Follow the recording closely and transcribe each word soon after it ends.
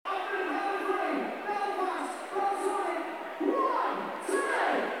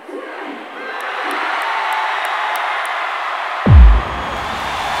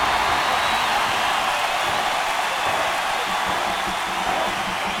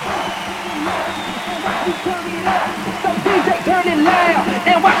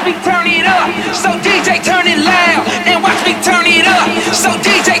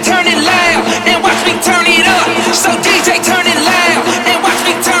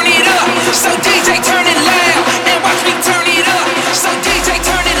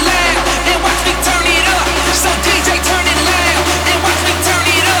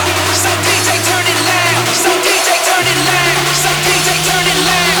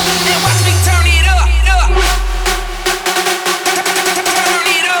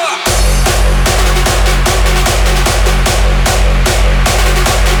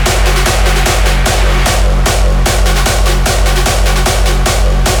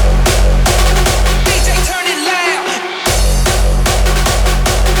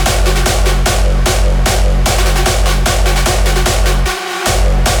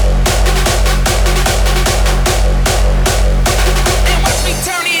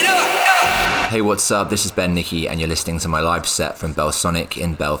What's up? This is Nicky, and you're listening to my live set from Belsonic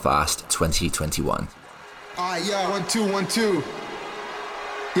in Belfast 2021. Alright, yeah, 1 2 1 2.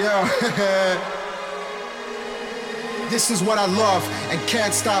 Yeah. This is what I love and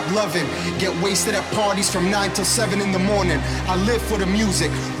can't stop loving. Get wasted at parties from 9 till 7 in the morning. I live for the music,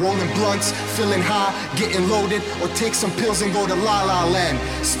 rolling blunts, feeling high, getting loaded, or take some pills and go to La La Land.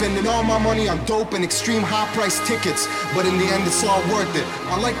 Spending all my money on dope and extreme high-priced tickets, but in the end it's all worth it.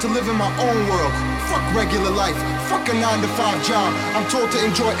 I like to live in my own world. Fuck regular life, fuck a 9-to-5 job. I'm told to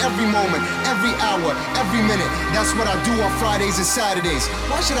enjoy every moment, every hour, every minute. That's what I do on Fridays and Saturdays.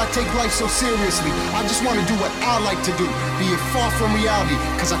 Why should I take life so seriously? I just want to do what I like to do. Be it far from reality,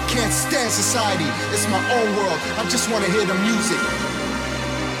 cause I can't stand society. It's my own world, I just wanna hear the music.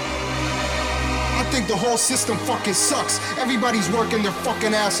 I think the whole system fucking sucks. Everybody's working their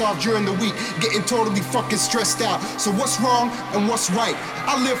fucking ass off during the week, getting totally fucking stressed out. So what's wrong and what's right?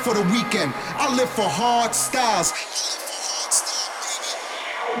 I live for the weekend, I live for hard styles.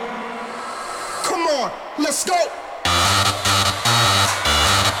 Come on, let's go!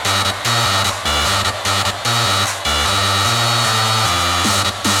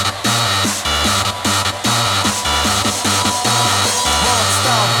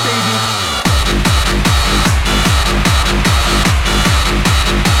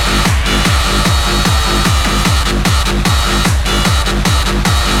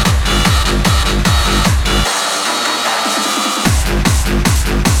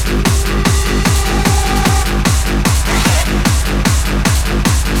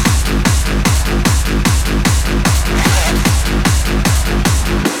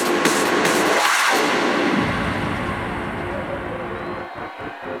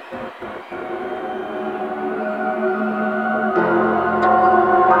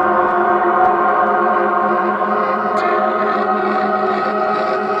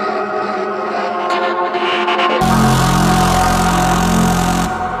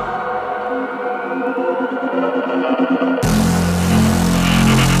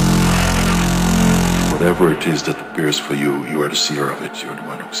 Whatever it is that appears for you, you are the seer of it. You're the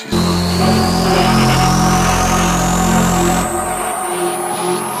one who sees it.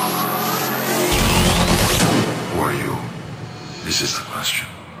 Who are you? This is the question.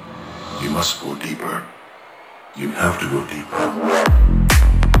 You must go deeper. You have to go deeper.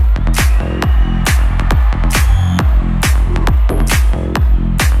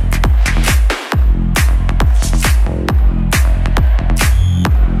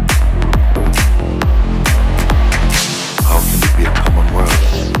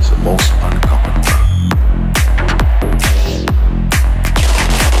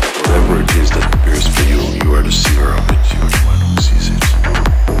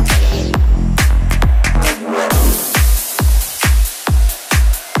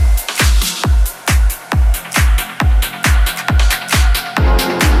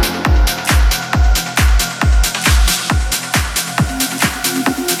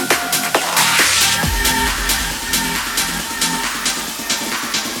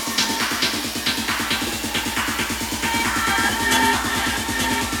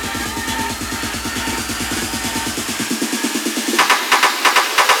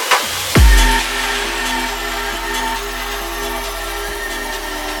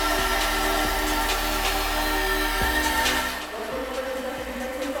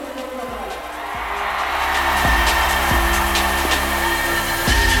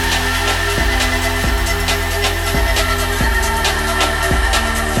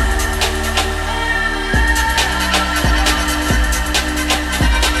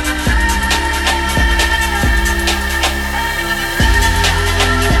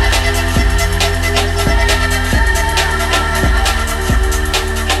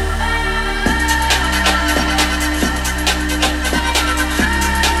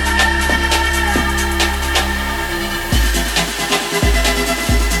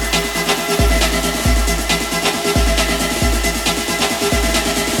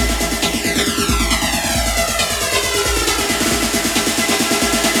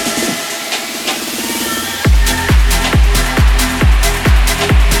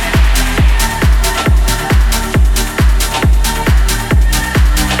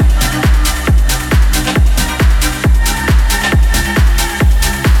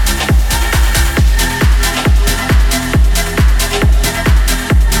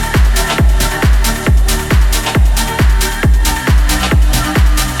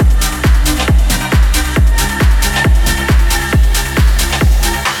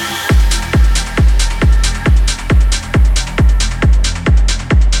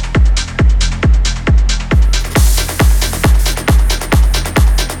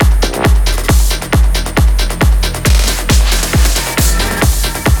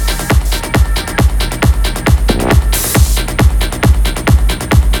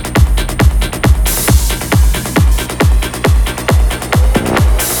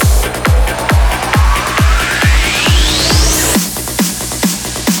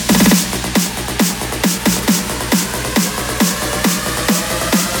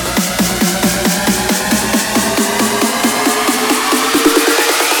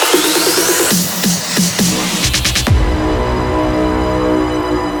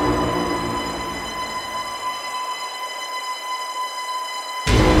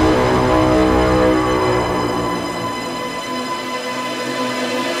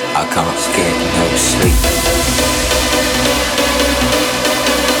 I can't get no sleep.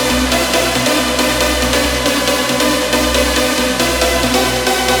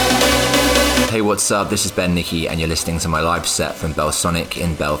 Hey, what's up? This is Nicky, and you're listening to my live set from Belsonic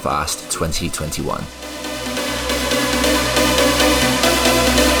in Belfast 2021.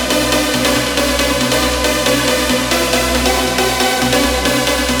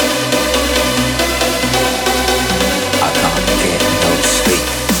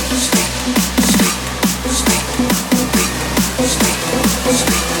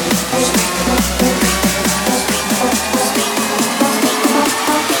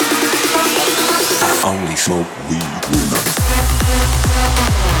 Only smoke weed when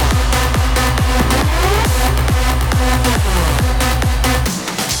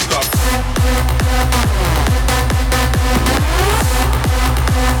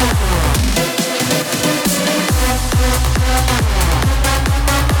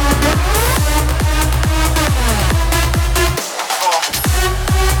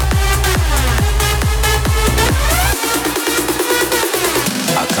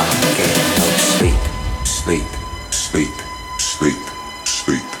I can't get no sleep.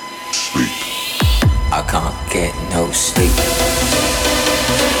 I can't get no sleep.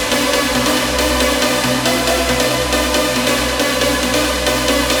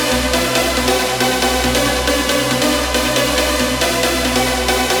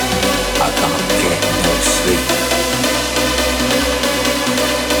 I can't get no sleep.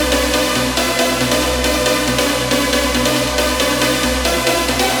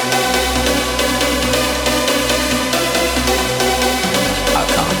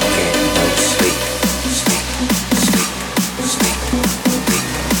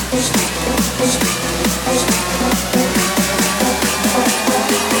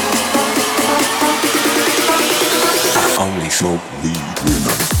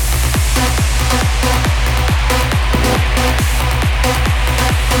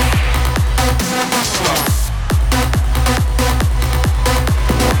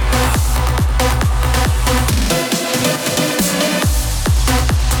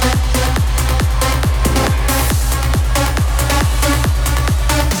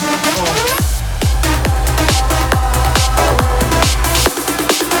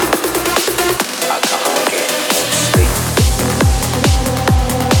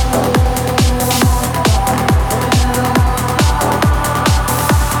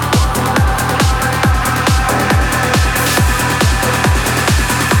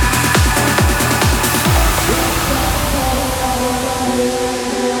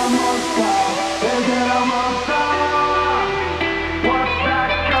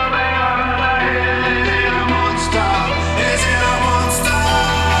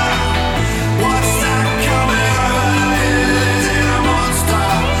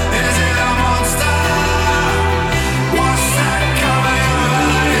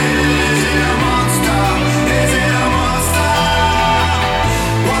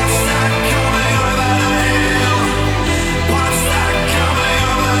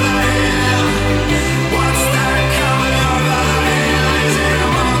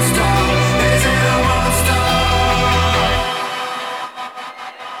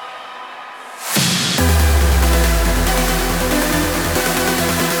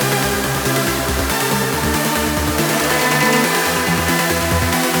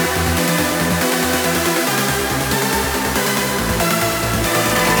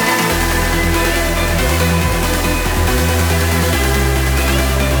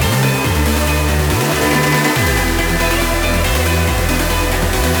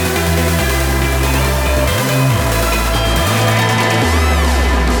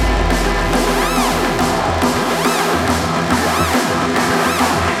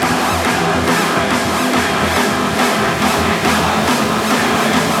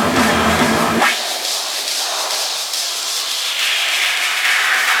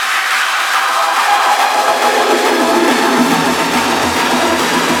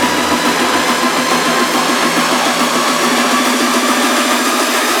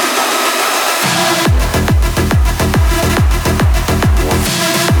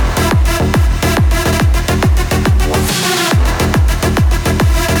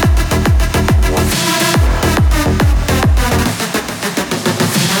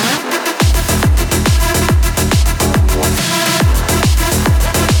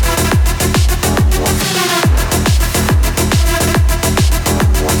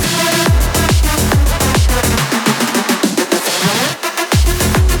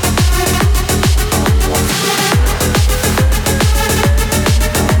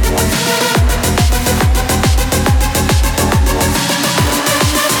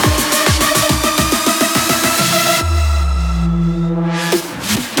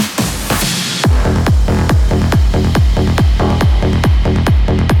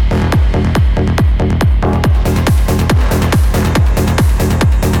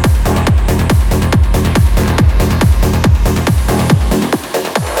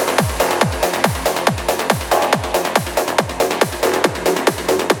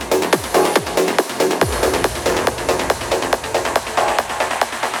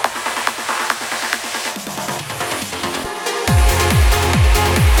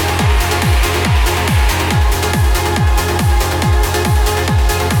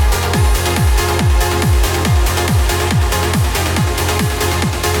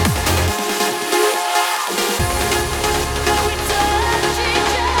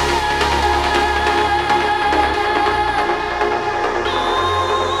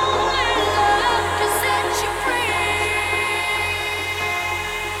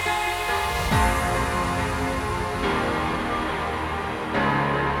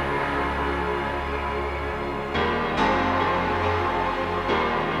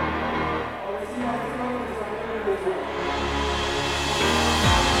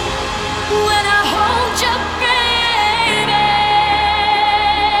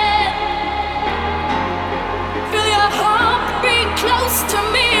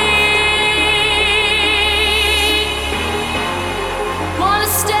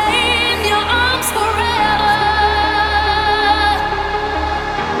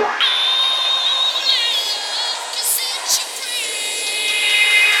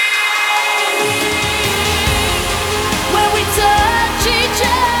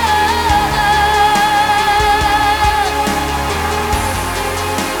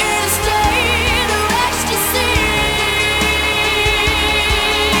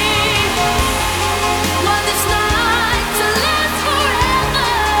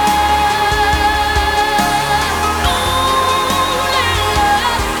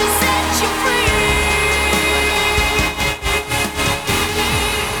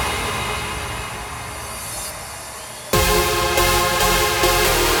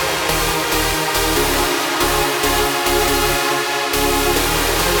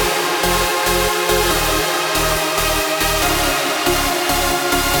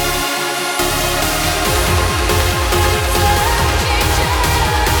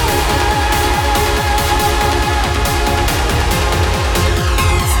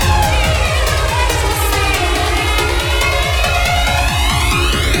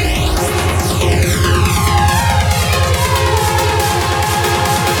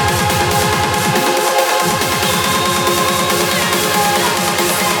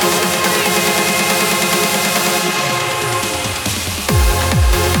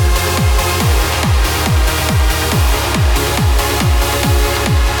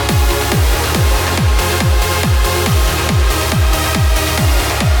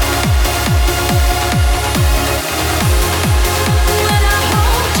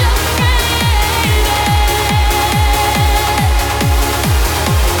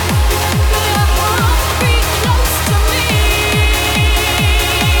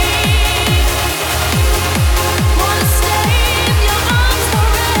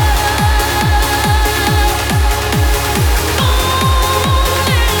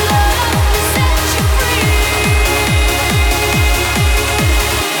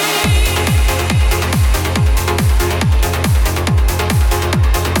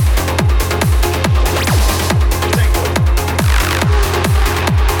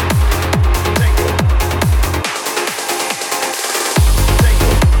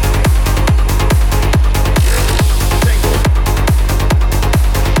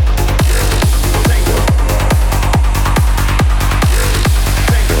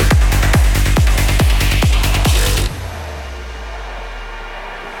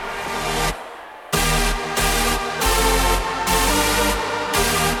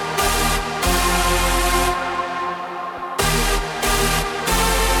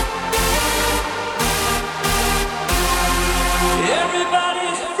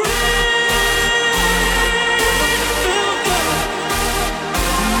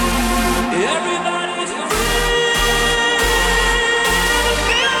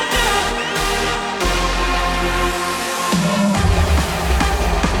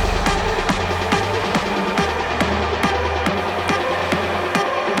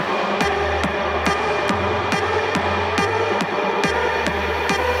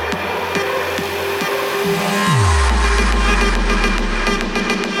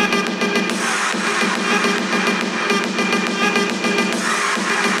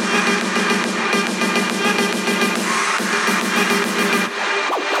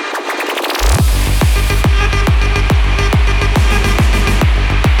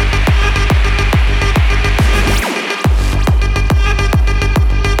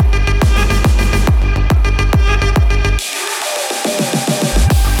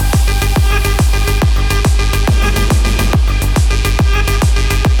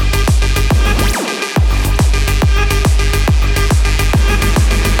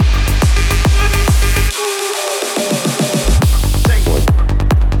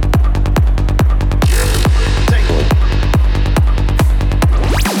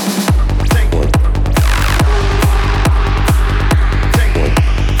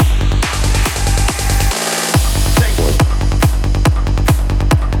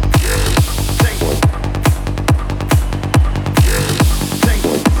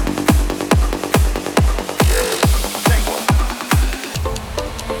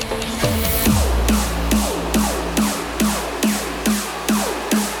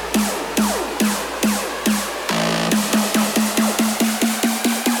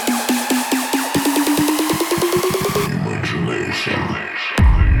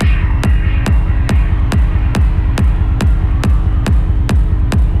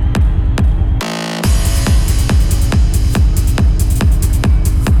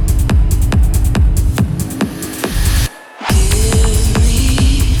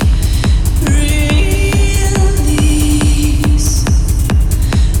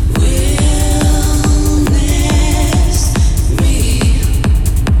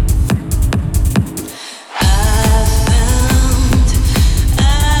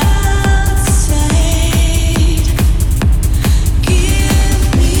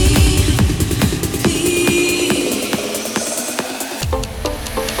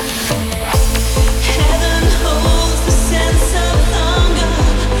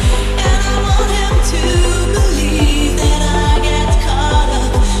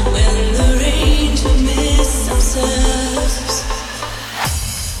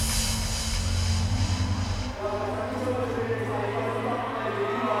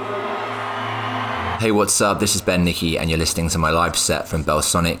 Hey, what's up? This is Nicky, and you're listening to my live set from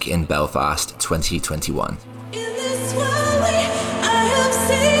Belsonic in Belfast 2021. In this world, I am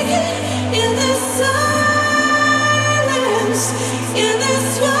singing in the silence. In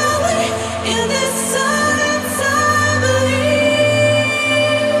this world, in this silence, I believe.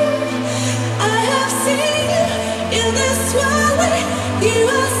 I have seen you in this world. You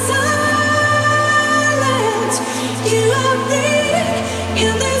are silent. You are breathing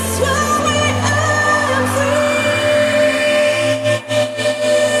in this world.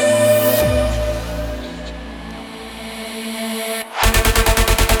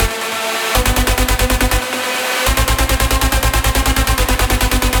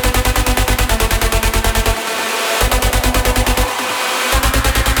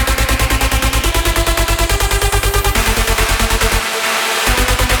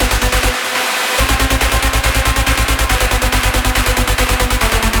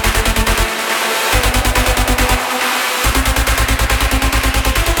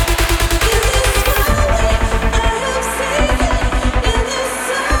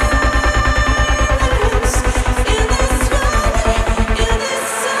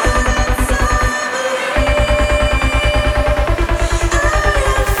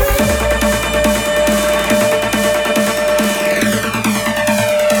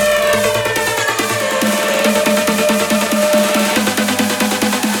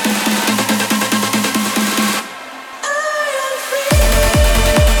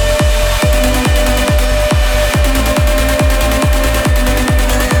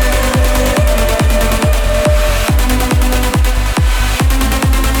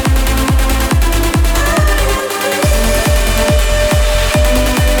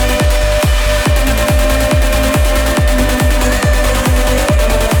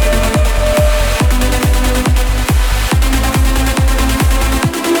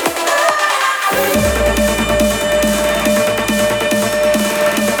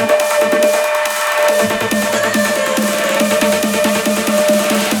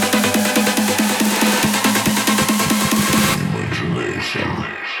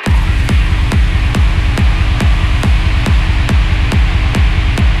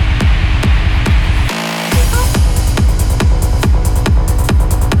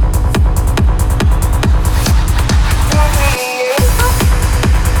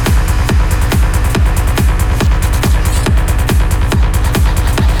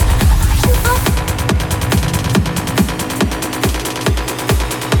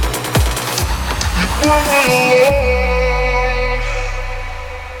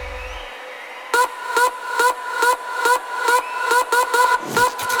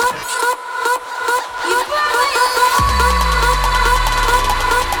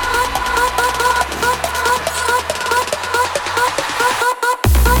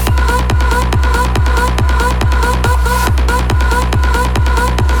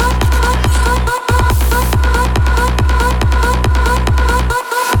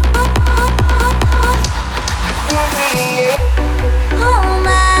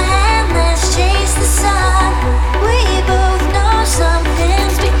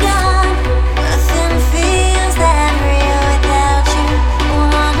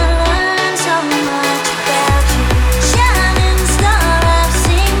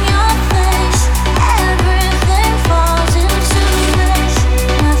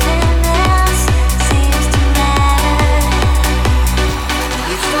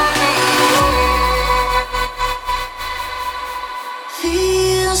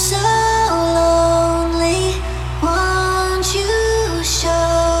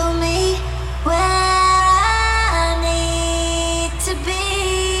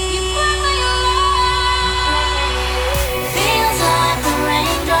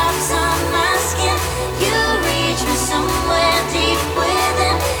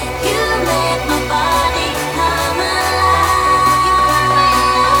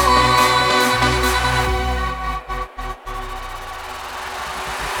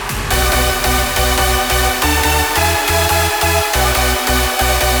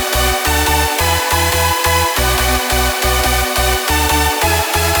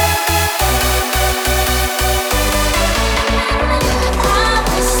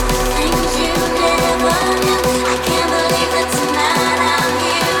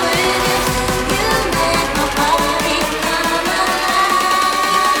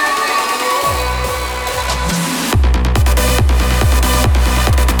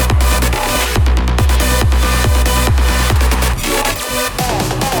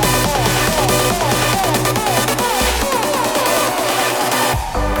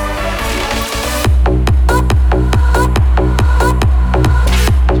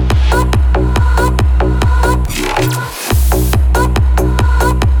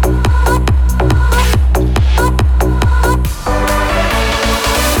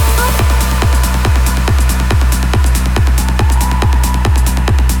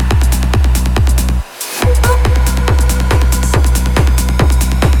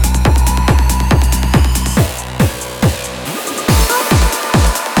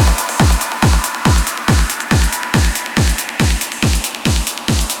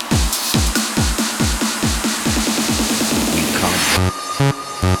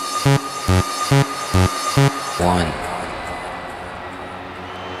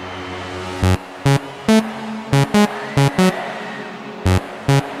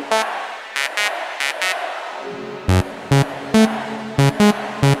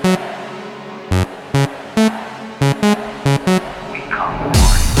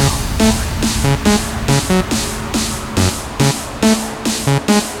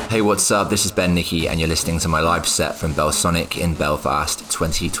 what's up? This is Ben Nicky, and you're listening to my live set from Belsonic in Belfast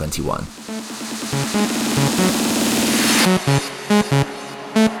 2021.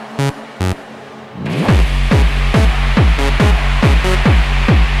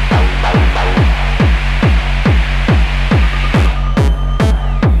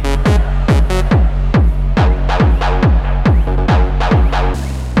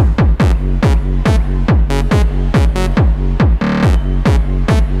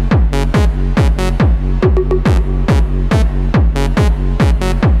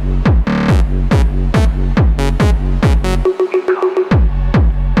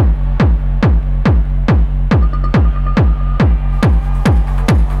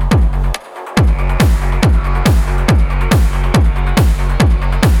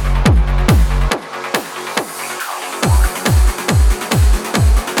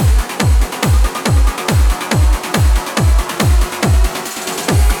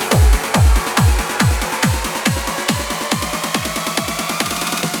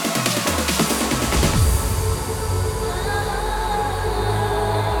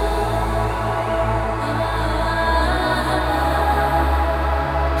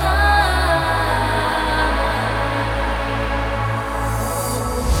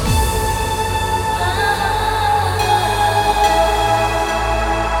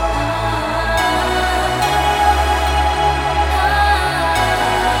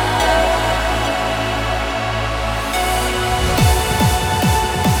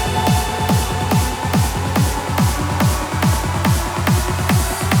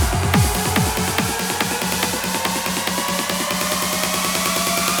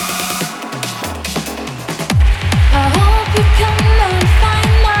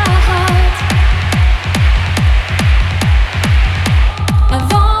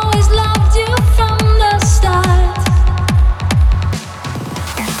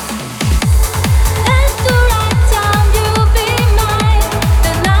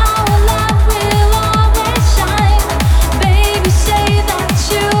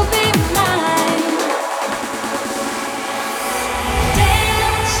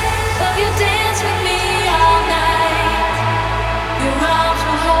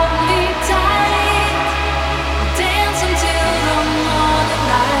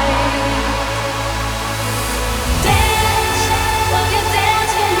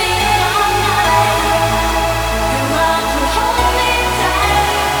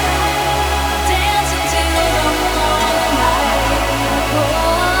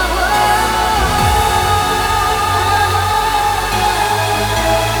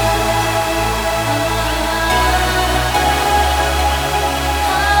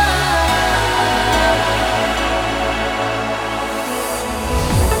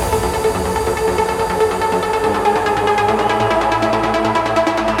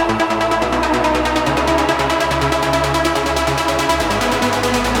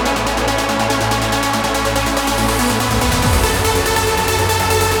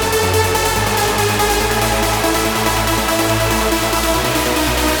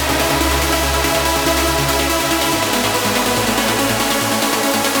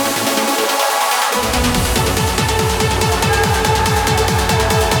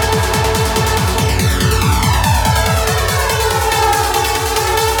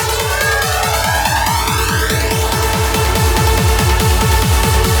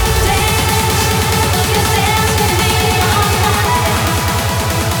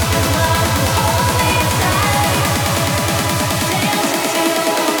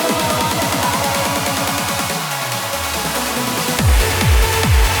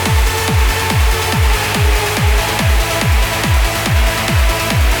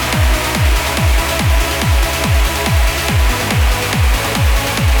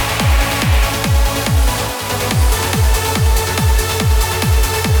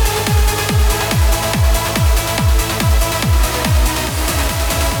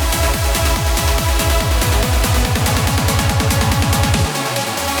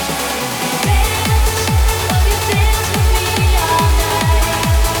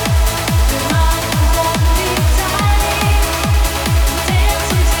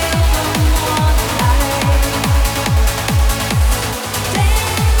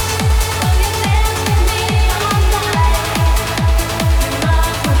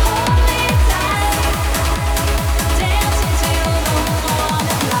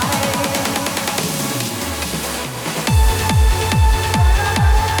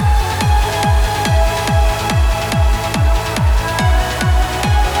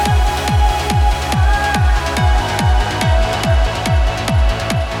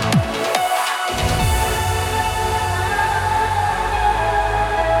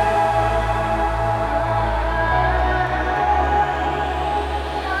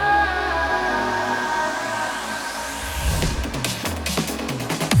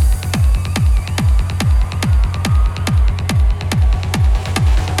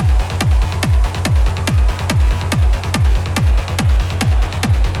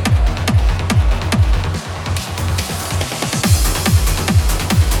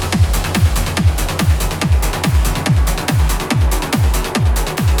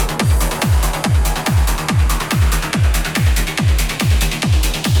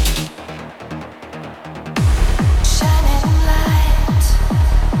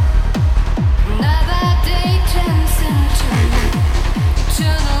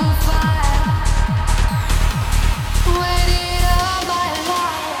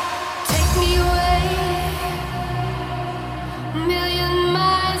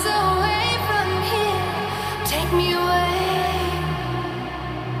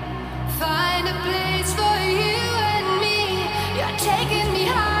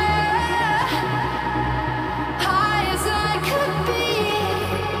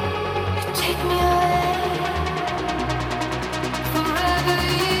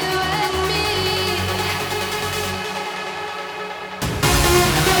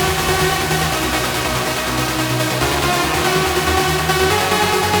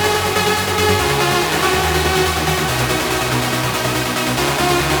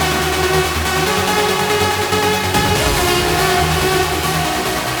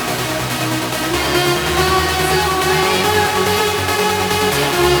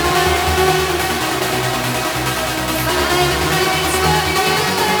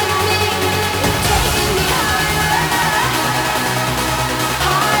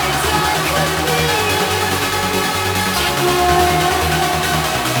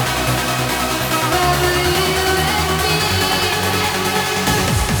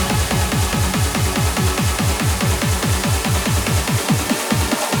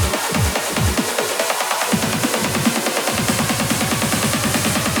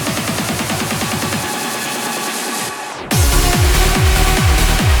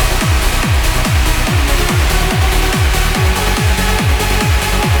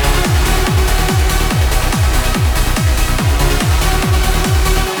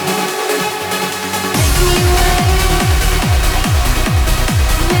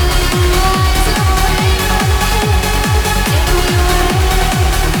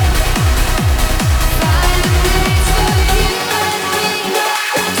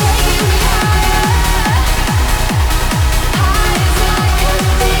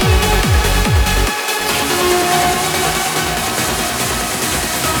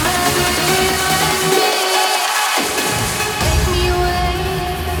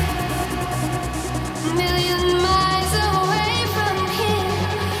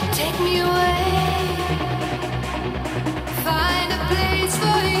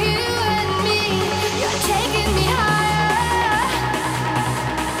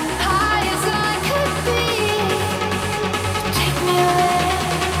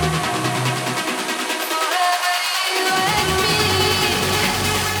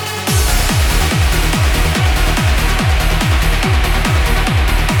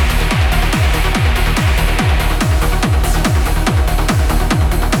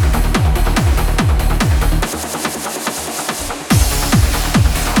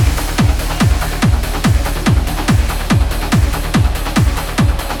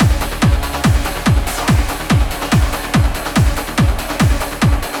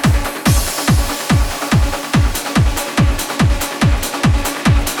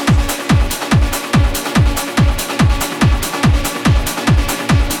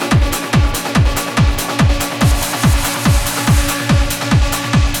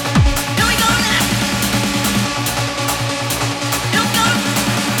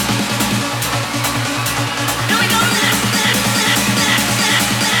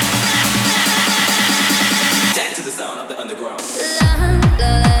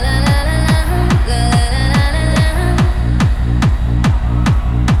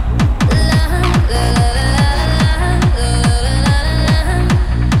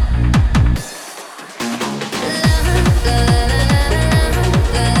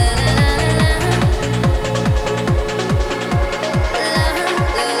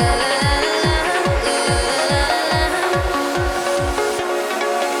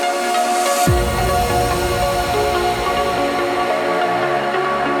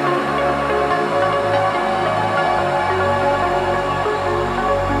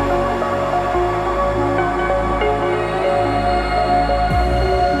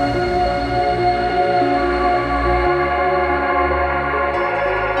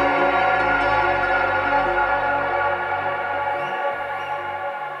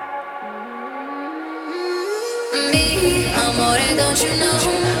 Don't you know,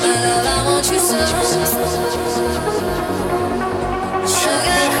 my love, I want you so.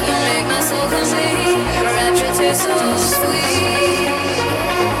 Sugar, you make my soul complete. Your rapture tastes so sweet.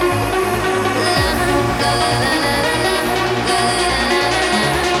 La la la la la la la la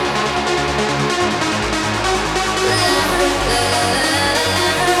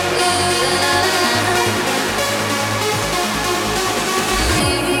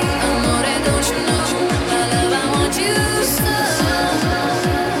amore, don't you know, my love, I want you so.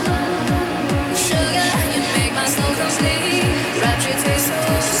 Sugar, you make my soul complete. Rapture tastes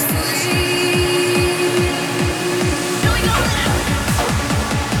so sweet.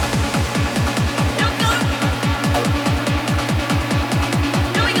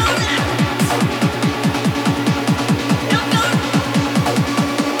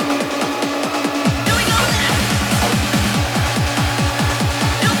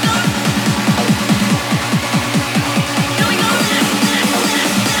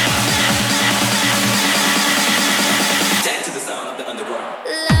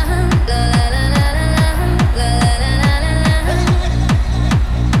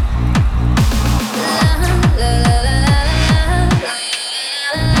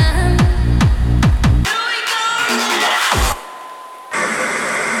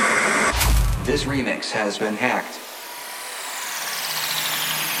 has been hacked.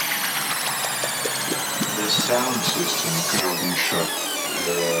 The sound system cannot be shut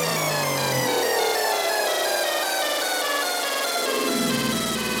down.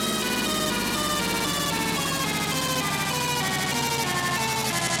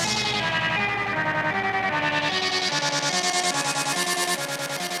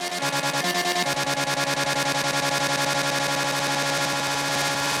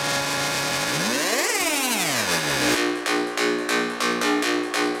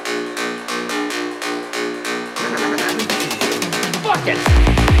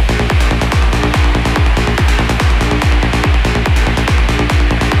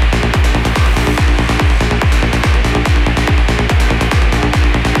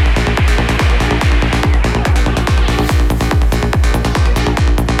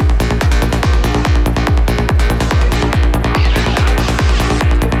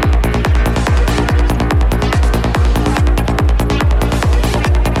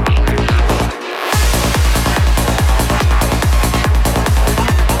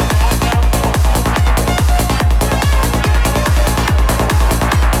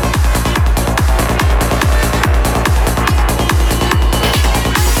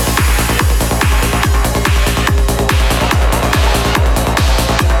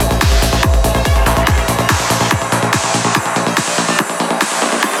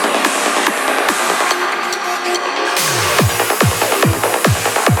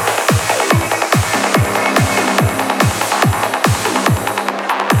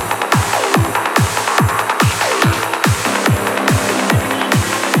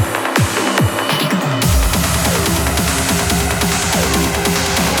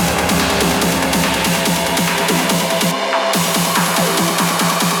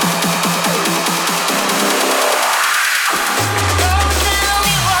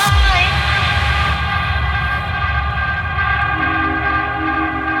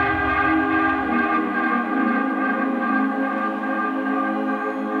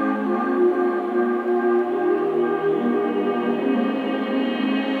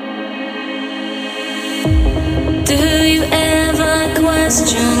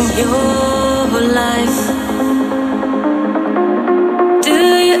 question your life. Do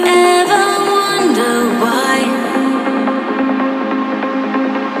you ever wonder why?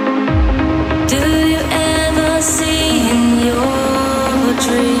 Do you ever see in your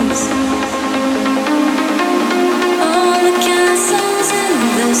dreams all the castles in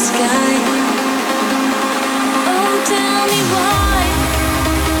the sky? Oh, tell me why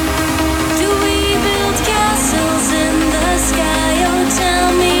do we build castles in the sky? Oh, tell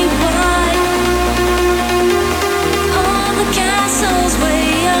me why all the castles way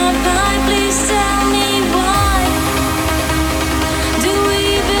up high. Please tell me why do we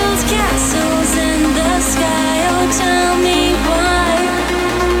build castles in the sky? Oh, tell me why.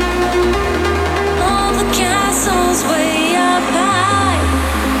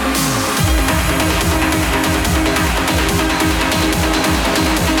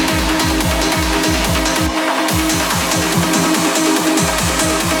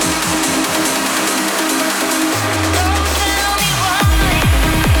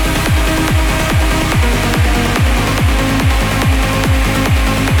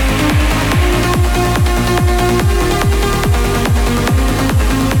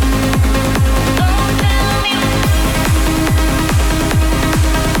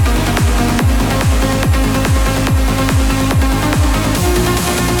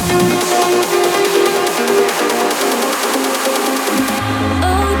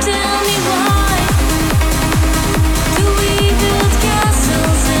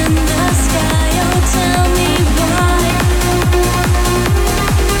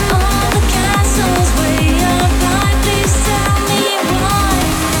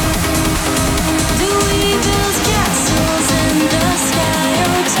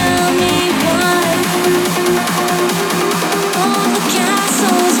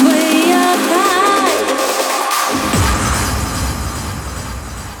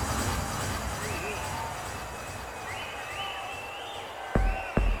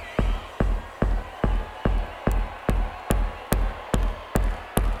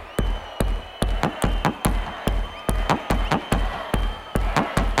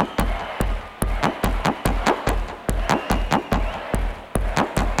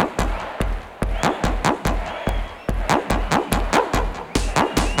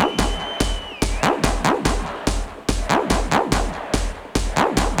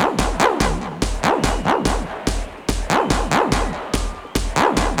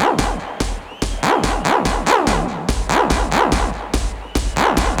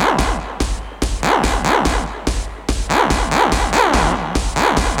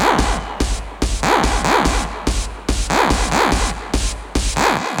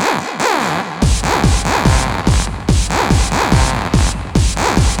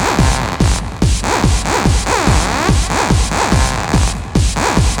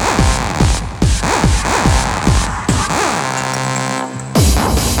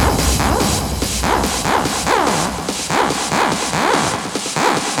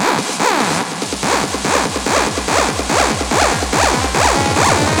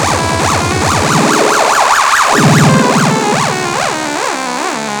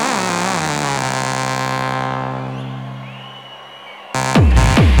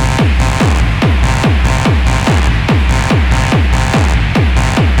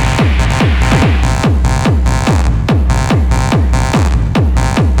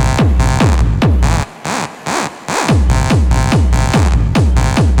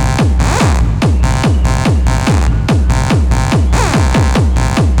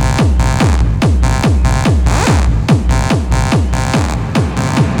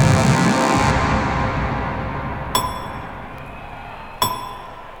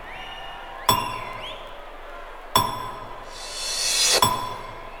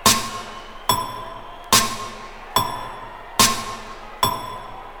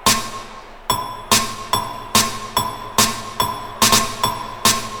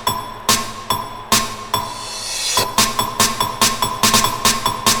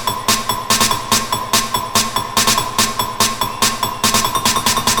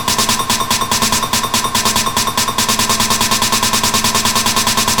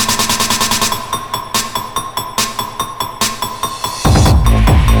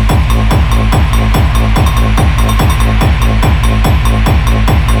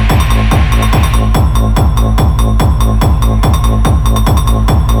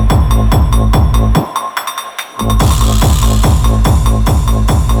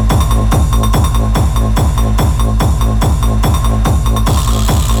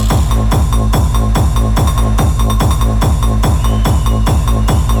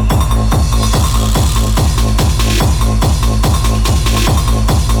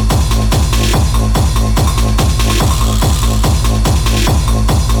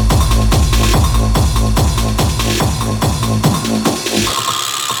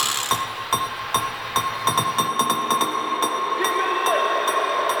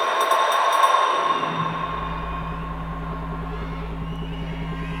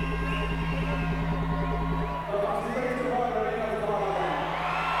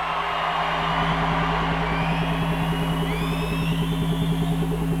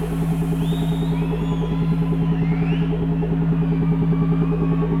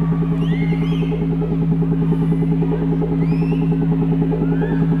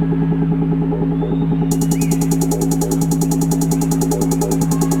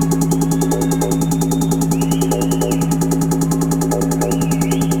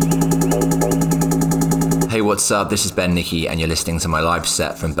 what's up? This is Nicky, and you're listening to my live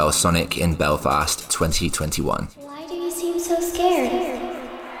set from Belsonic in Belfast 2021. Why do you seem so scared?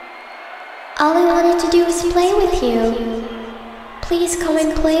 All I wanted to do was play with you. Please come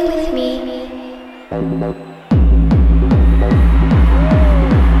and play with me.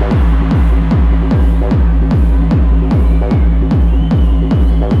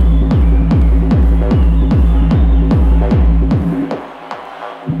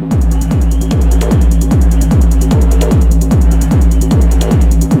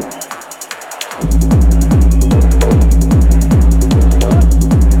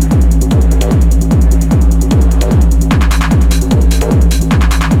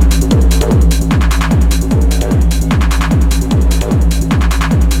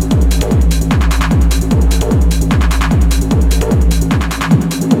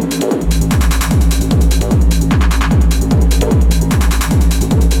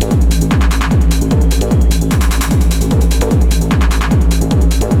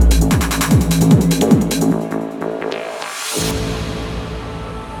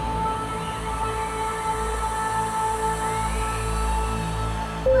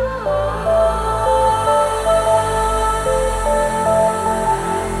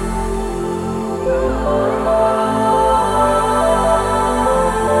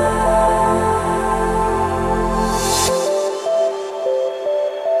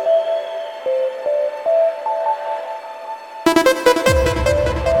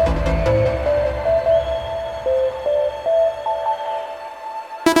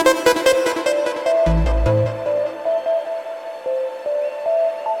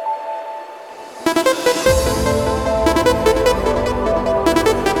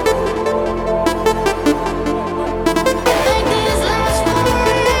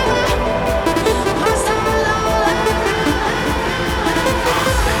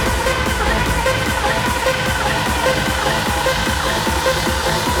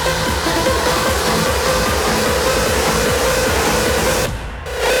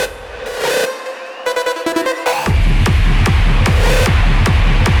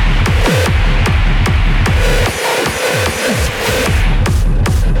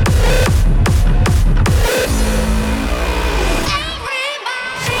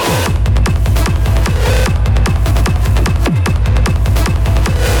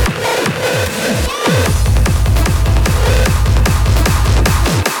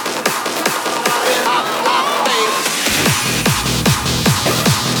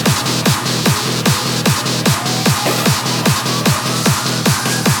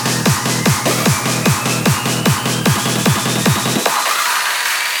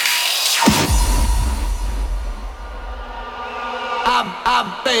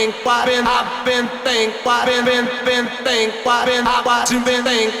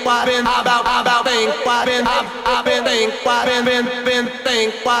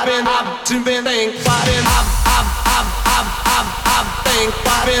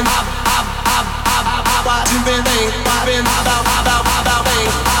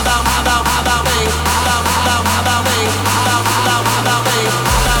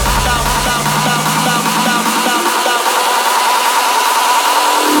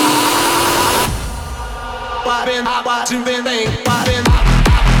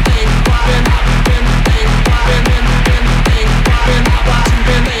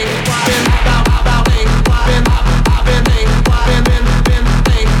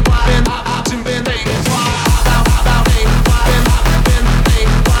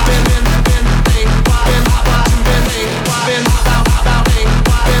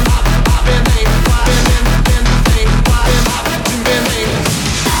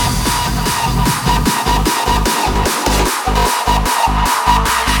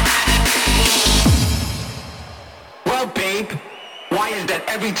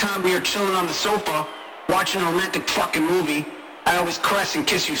 Watching a romantic fucking movie, I always caress and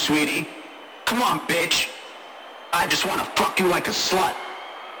kiss you, sweetie. Come on, bitch. I just wanna fuck you like a slut.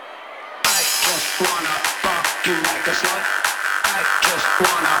 I just wanna fuck you like a slut. I just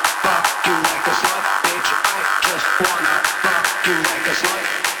wanna fuck you like a slut, bitch. I just wanna fuck you like a slut.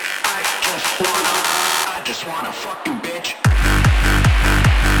 I just wanna fuck you, bitch.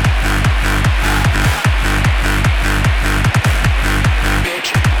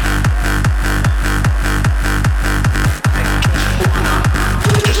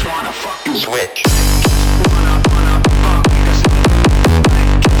 Switch.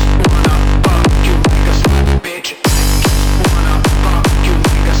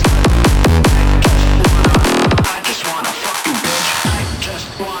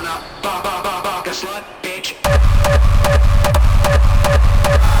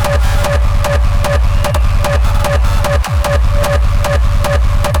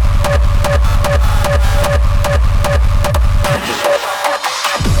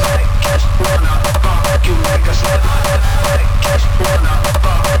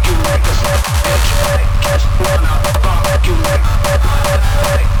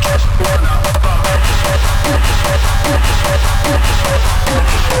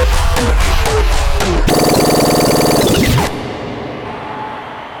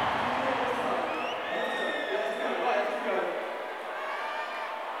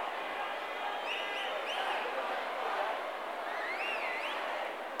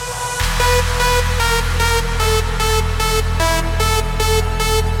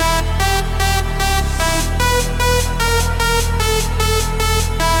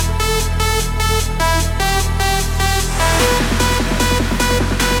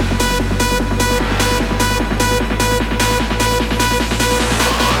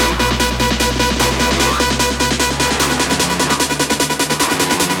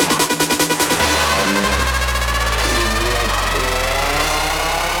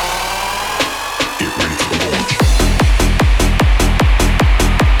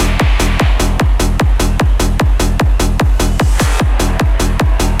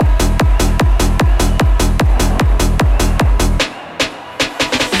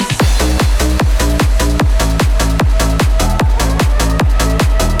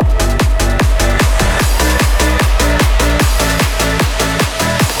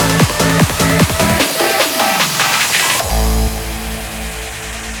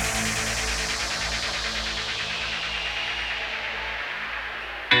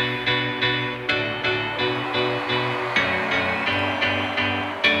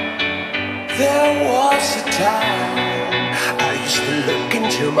 time I used to look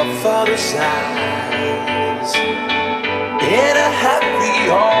into my father's eyes. In a happy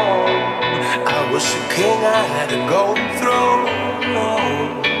home, I was a king, I had a golden throne.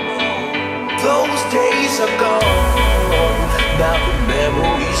 Those days are gone, now the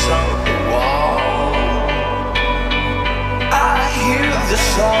memories on the wall. I hear the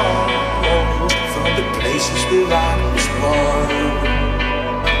songs from the places where I was born.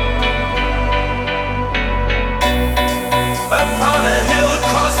 Upon a hill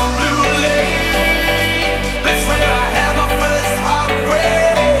across the blue lake, that's where I had my first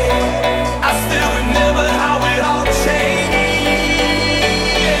heartbreak. I still remember how it all changed.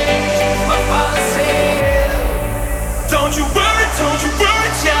 My father said, don't you worry,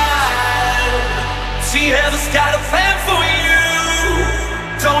 child. See, heaven's got a plan for you.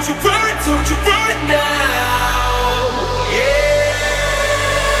 Don't you worry now. Yeah.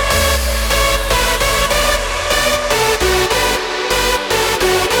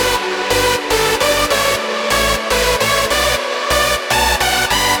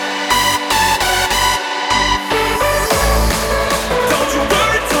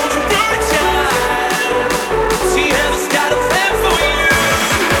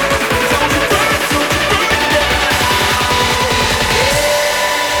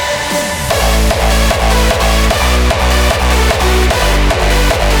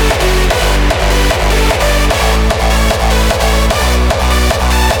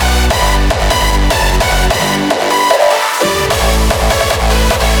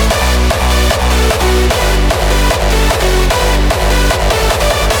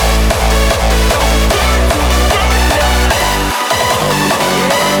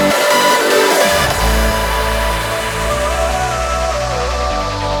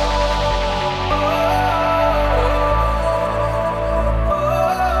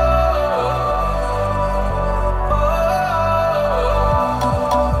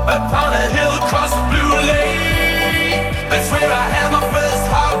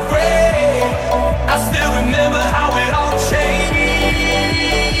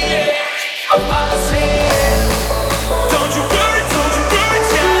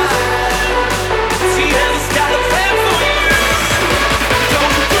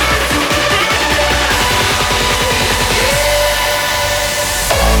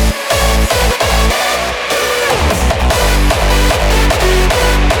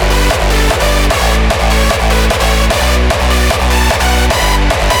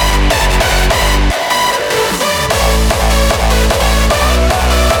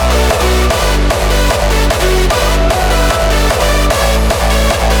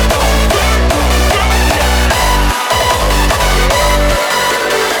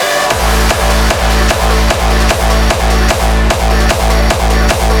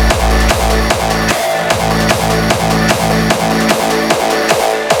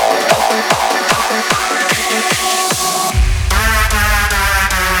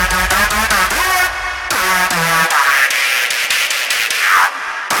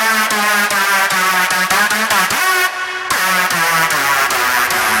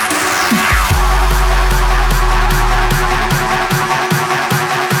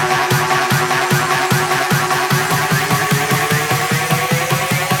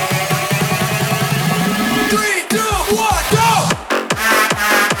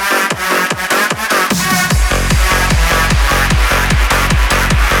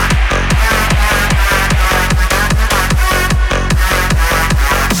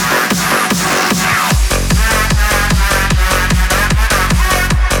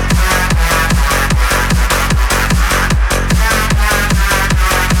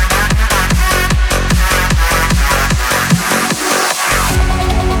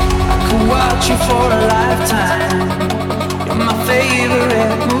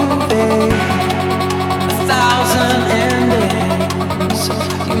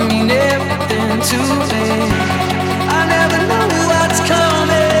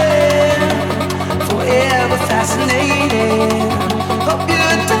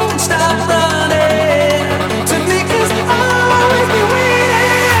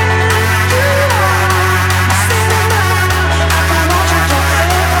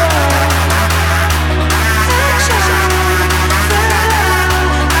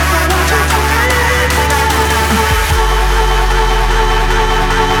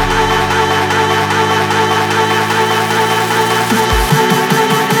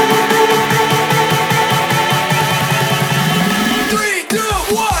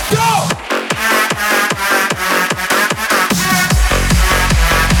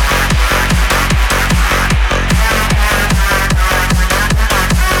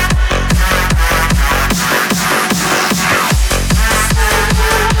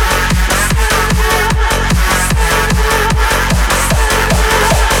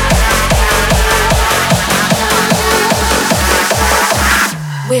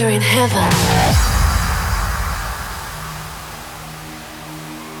 heaven.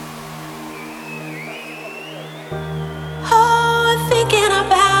 Oh, thinking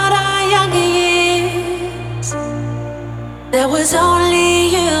about our younger years. There was only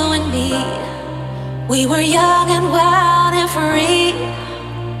you and me. We were young and wild and free.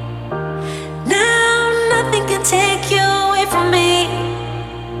 Now nothing can take you away from me.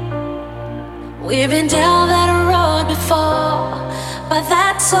 We've been down that road before, but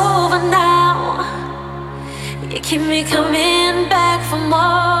that's over now. You keep me coming back for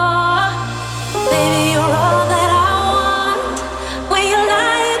more. Baby, you're all that I want. When you're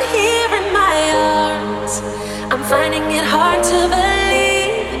lying here in my arms, I'm finding it hard to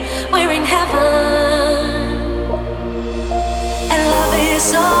believe we're in heaven. And love is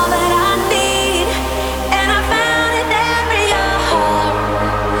all that I need, and I found it there in your heart.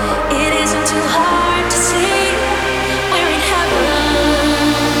 It isn't too hard to see we're in heaven.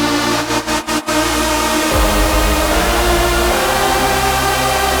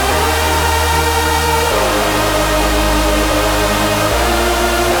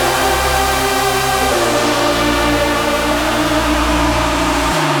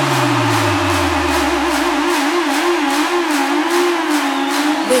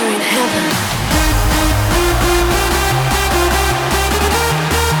 We're in heaven.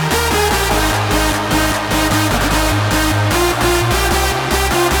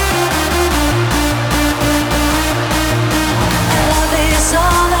 Love is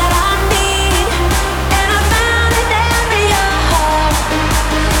all that I need, and I found it there in your heart.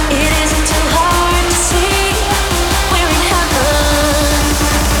 It isn't too hard to see. We're in heaven.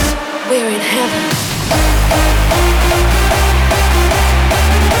 We're in heaven.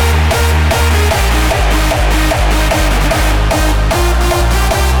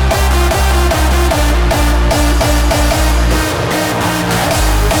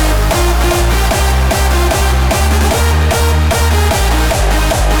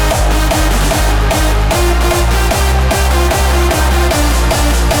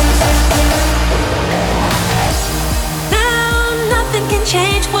 Now nothing can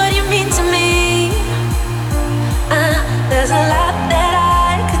change what you mean to me. There's a lot that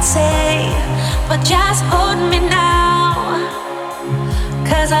I could say, but just hold me now,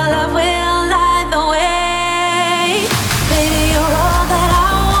 'cause our love will light the way. Baby, you're all that I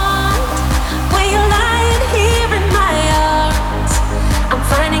want. When you're lying here in my arms, I'm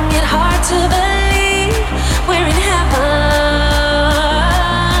finding it hard to believe we're in heaven.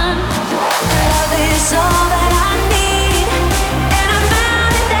 Love is all that I need, and I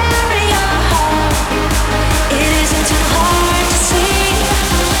found it there in your heart. It isn't too hard to see.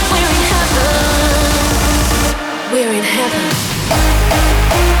 We're in heaven. We're in heaven.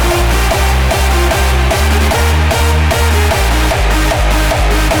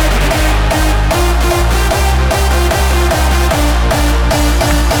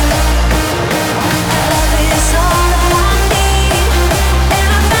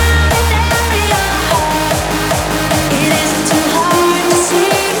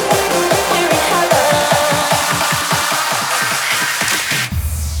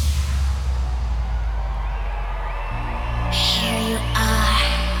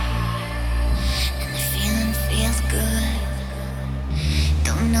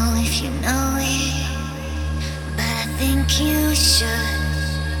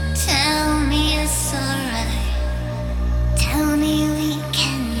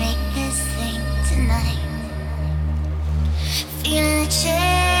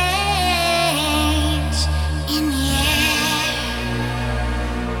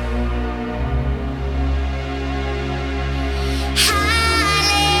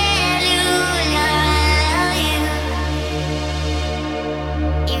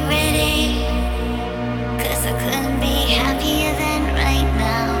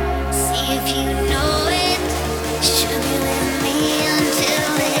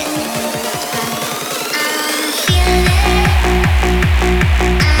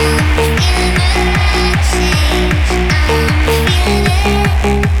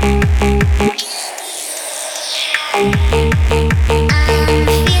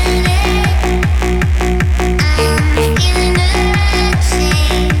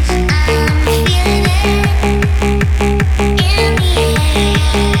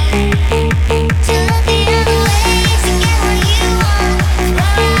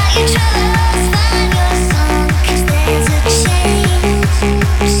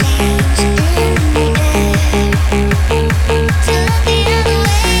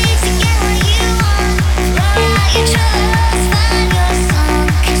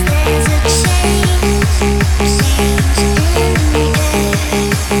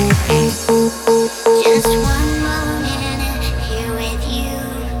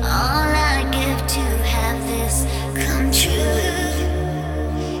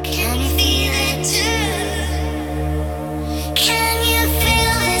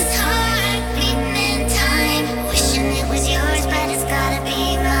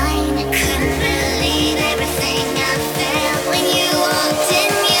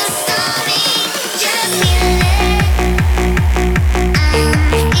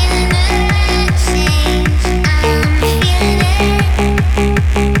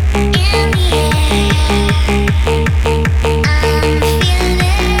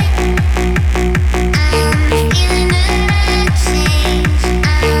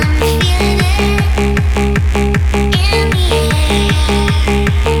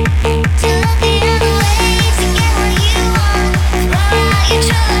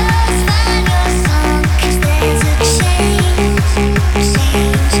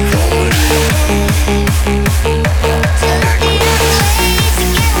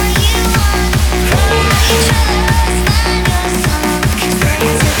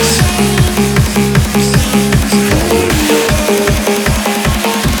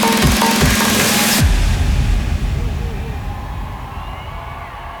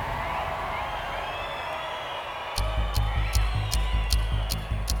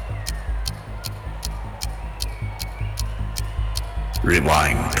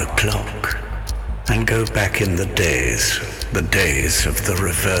 Rewind the clock and go back in the days of the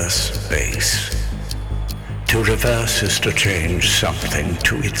reverse bass. To reverse is to change something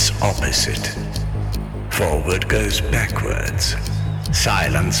to its opposite. Forward goes backwards.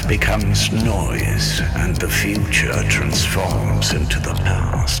 Silence becomes noise, and the future transforms into the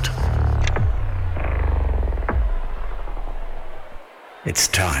past. It's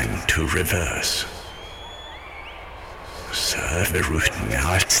time to reverse.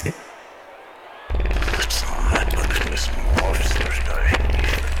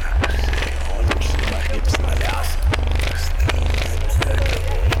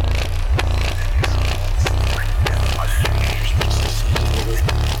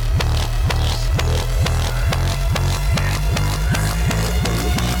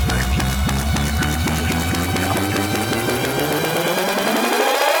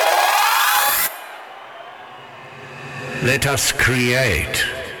 Let us create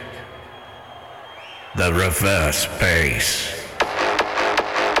the reverse bass.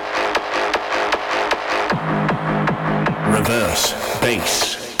 Reverse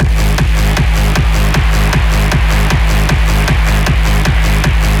bass.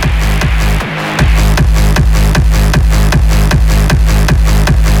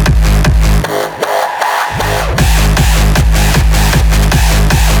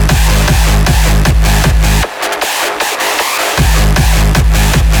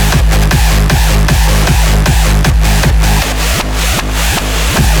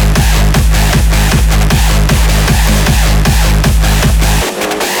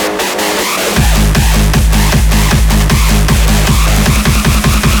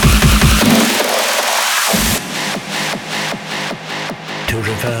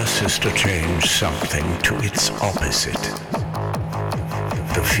 Is to change something to its opposite.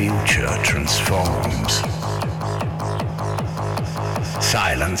 The future transforms.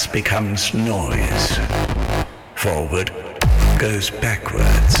 Silence becomes noise. Forward goes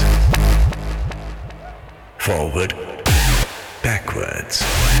backwards. Forward, backwards.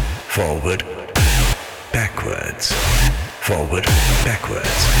 Forward, backwards. Forward,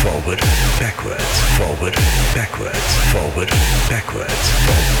 backwards, forward, backwards, forward, backwards, forward, backwards, forward, backwards,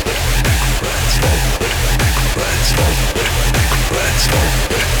 forward, backwards, forward, backwards, forward,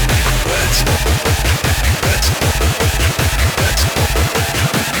 backwards,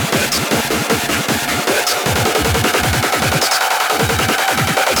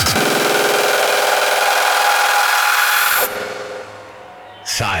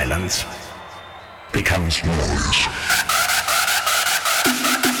 silence becomes noise.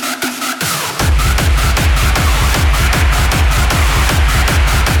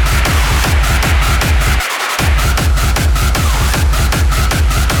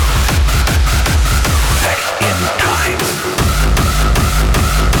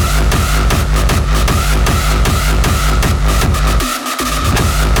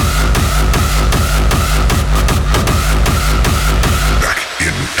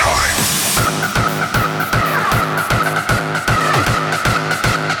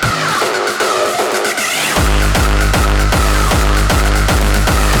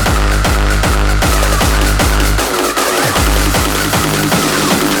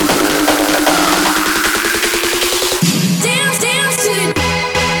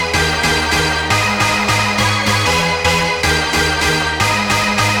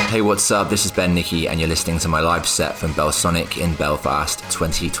 What's up? This is Ben Nicky, and you're listening to my live set from Belsonic in Belfast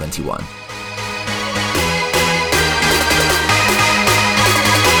 2021.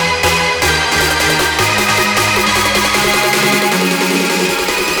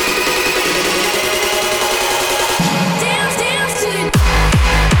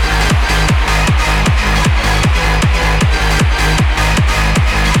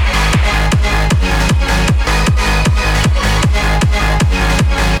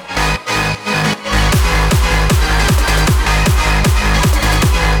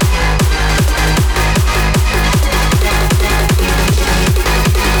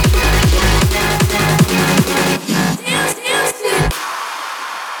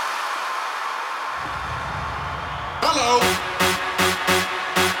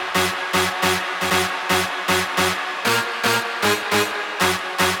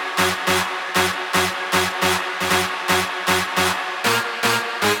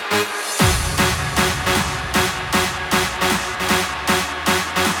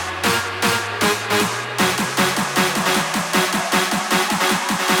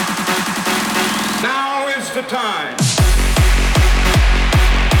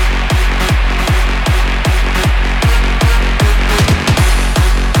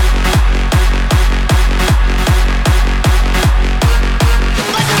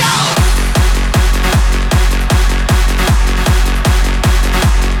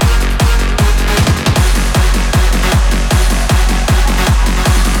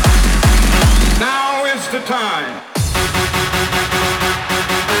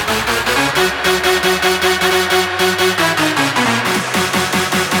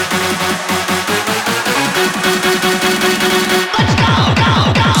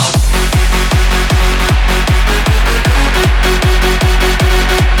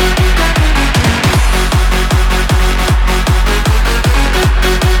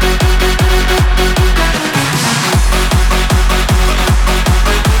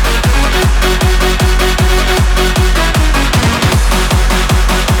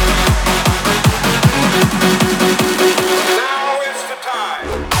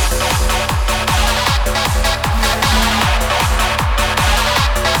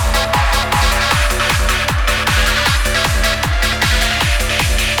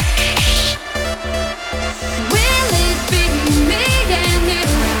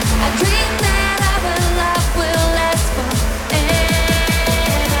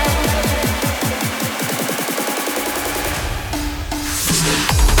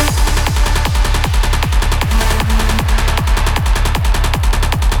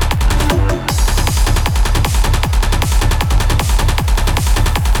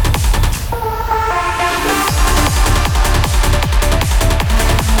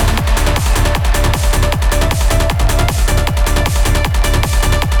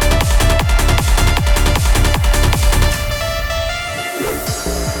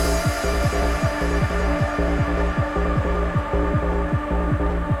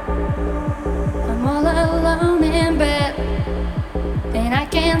 When I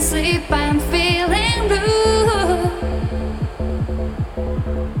can't sleep, I'm feeling blue.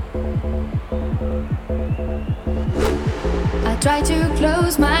 I try to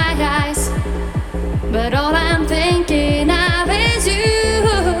close my eyes, but all I'm thinking of is you.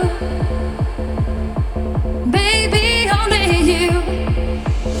 Baby, only you.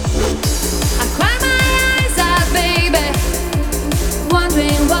 I cry my eyes out, baby,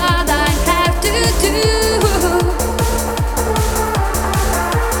 wondering what I have to do.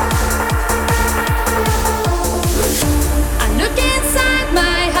 I look inside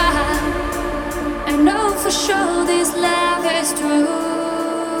my heart, I know for sure this love is true.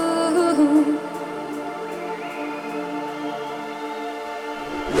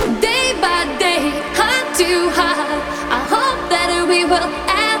 Day by day, heart to heart, I hope that we will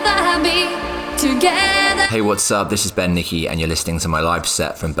ever be together. Hey, what's up? This is Ben Nicky, and you're listening to my live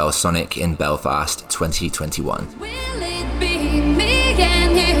set from Belsonic in Belfast 2021. Will it be me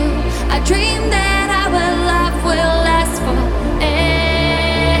and you? I dream that our love will last forever.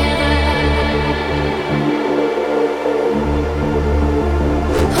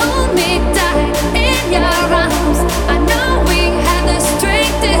 Hold me tight in your arms. I know we have the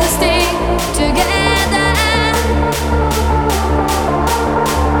strength to stay together.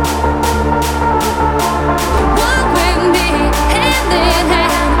 Walk with me hand in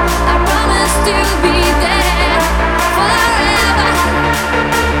hand. I promise to be there forever.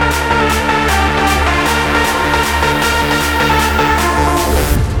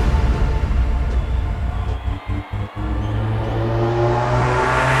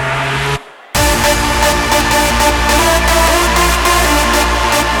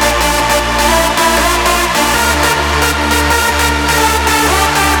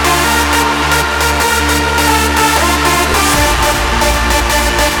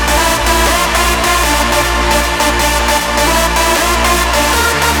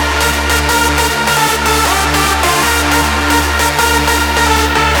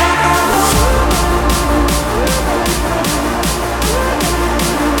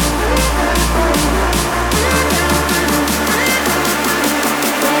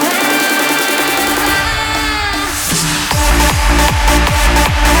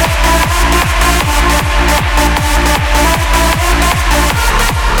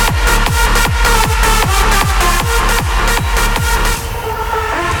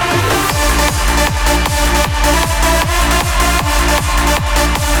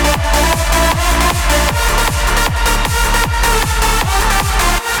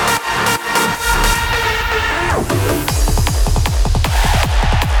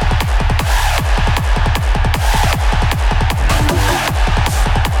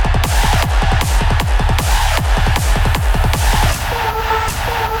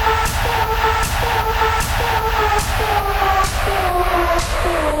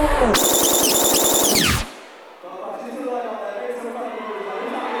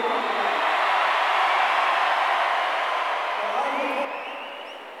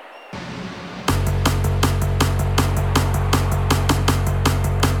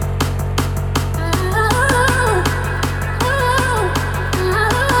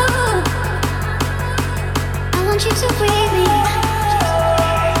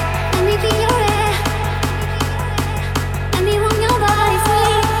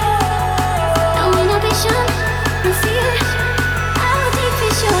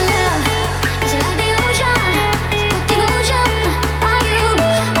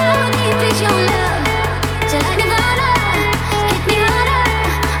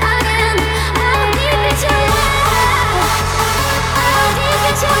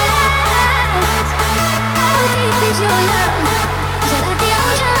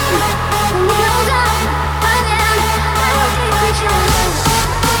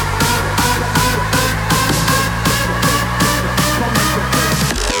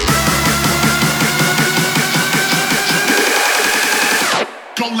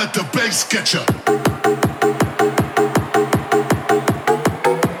 Don't let the bass get you. 3,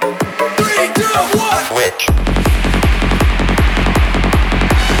 2, 1. Switch.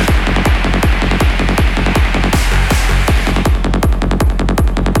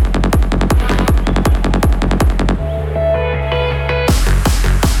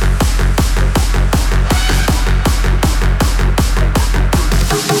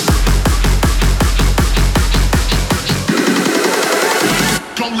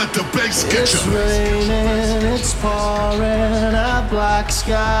 It's raining, it's pouring, a black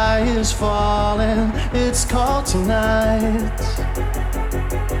sky is falling, it's cold tonight.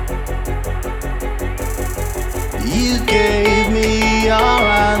 You gave me your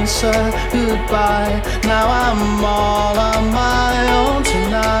answer, goodbye, now I'm all on my own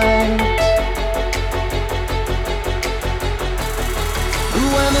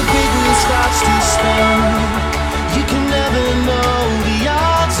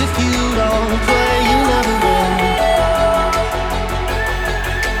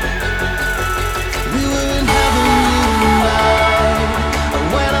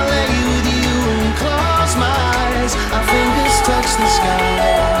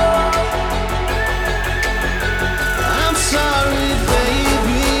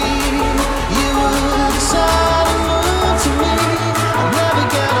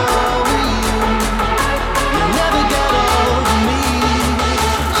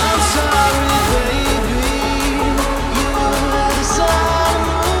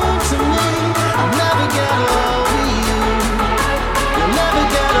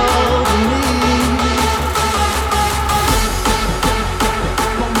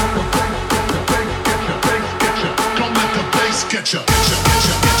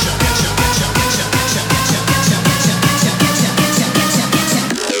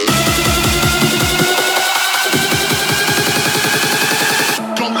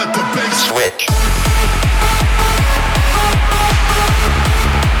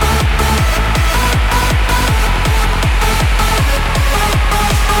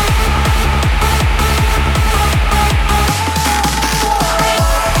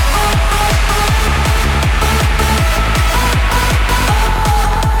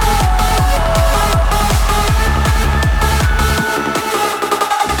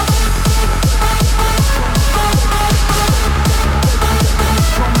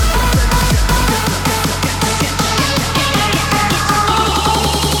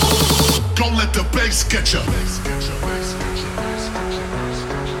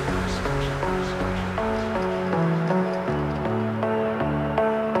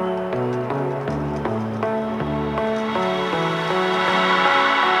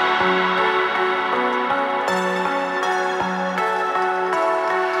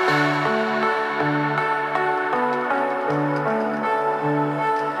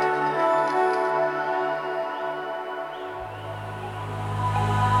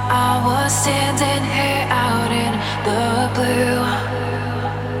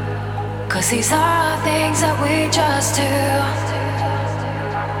These are things that we just do.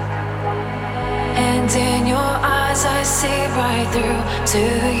 And in your eyes I see right through to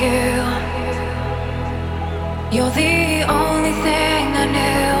you. You're the only thing I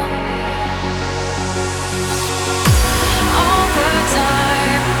knew. All the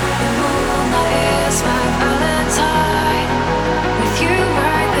time, the moonlight is my valentine. With you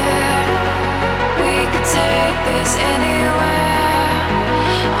right there, we could take this anywhere.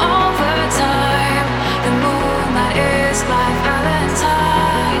 All the time, the moonlight is my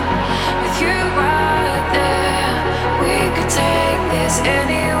valentine. With you right there, we could take this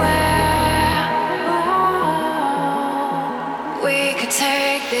anywhere. Oh, we could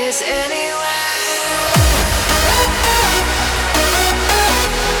take this anywhere.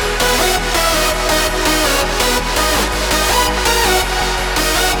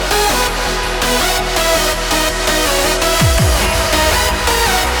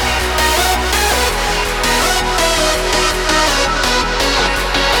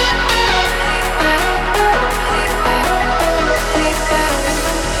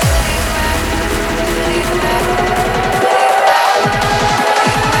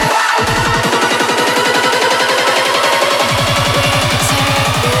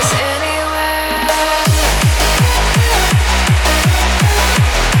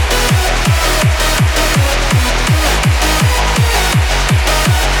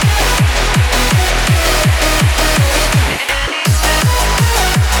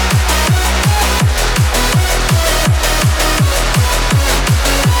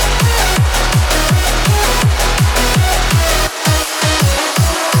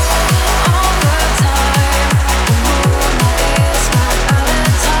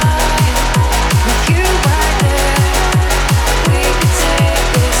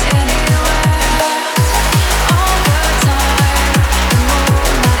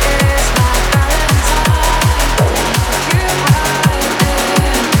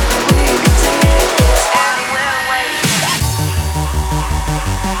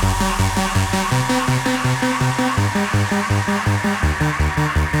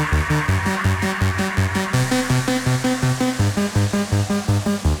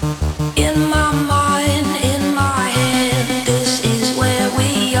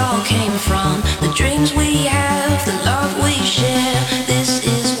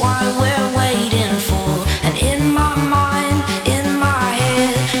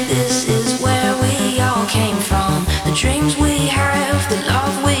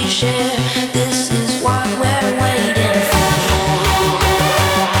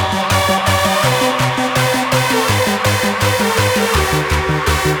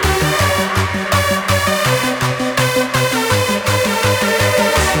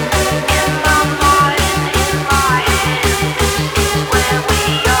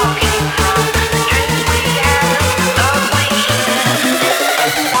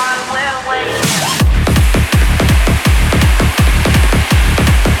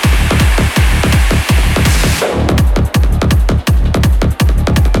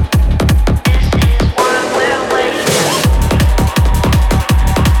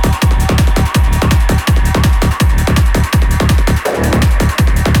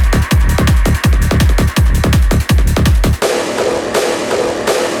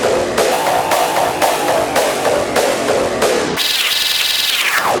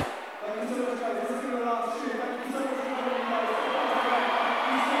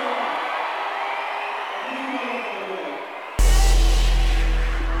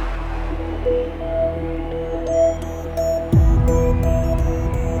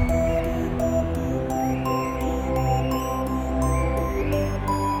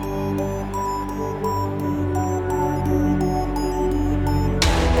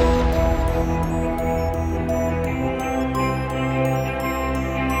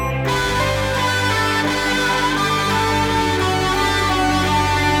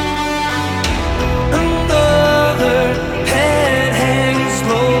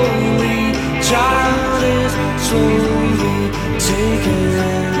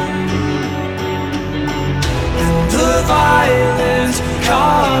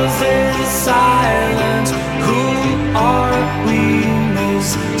 causes silence. Who are we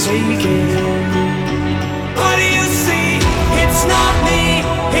mistaken? What do you see? It's not me,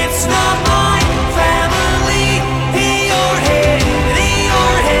 it's not my family. In your head,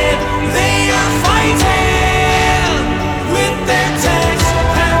 they are fighting with their tanks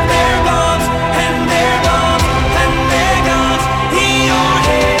and their bombs and their bombs and their guns. In your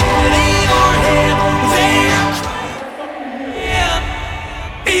head, they are crying.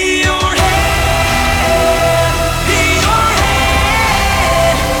 In your head,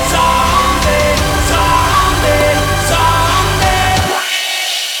 someday, someday, someday.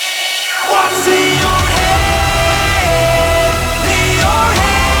 What's in your head? In your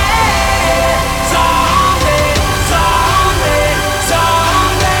head, someday, someday,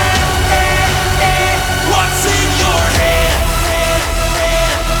 someday. What's in your head?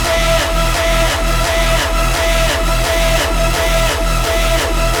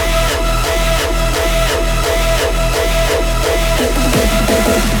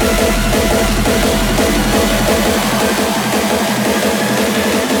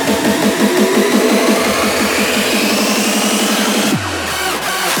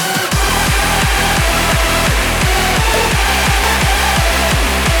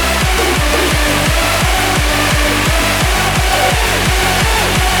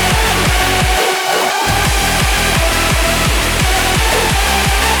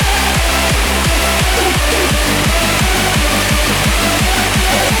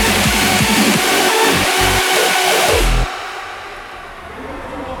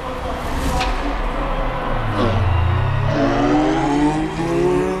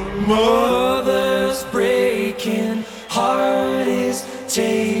 Mother's breaking, heart is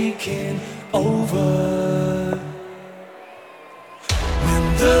taking over. When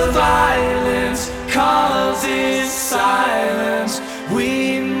the violence causes silence,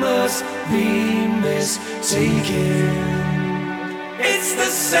 we must be mistaken. It's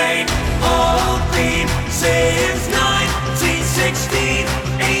the same old theme since 1916.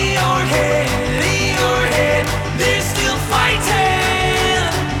 In your head.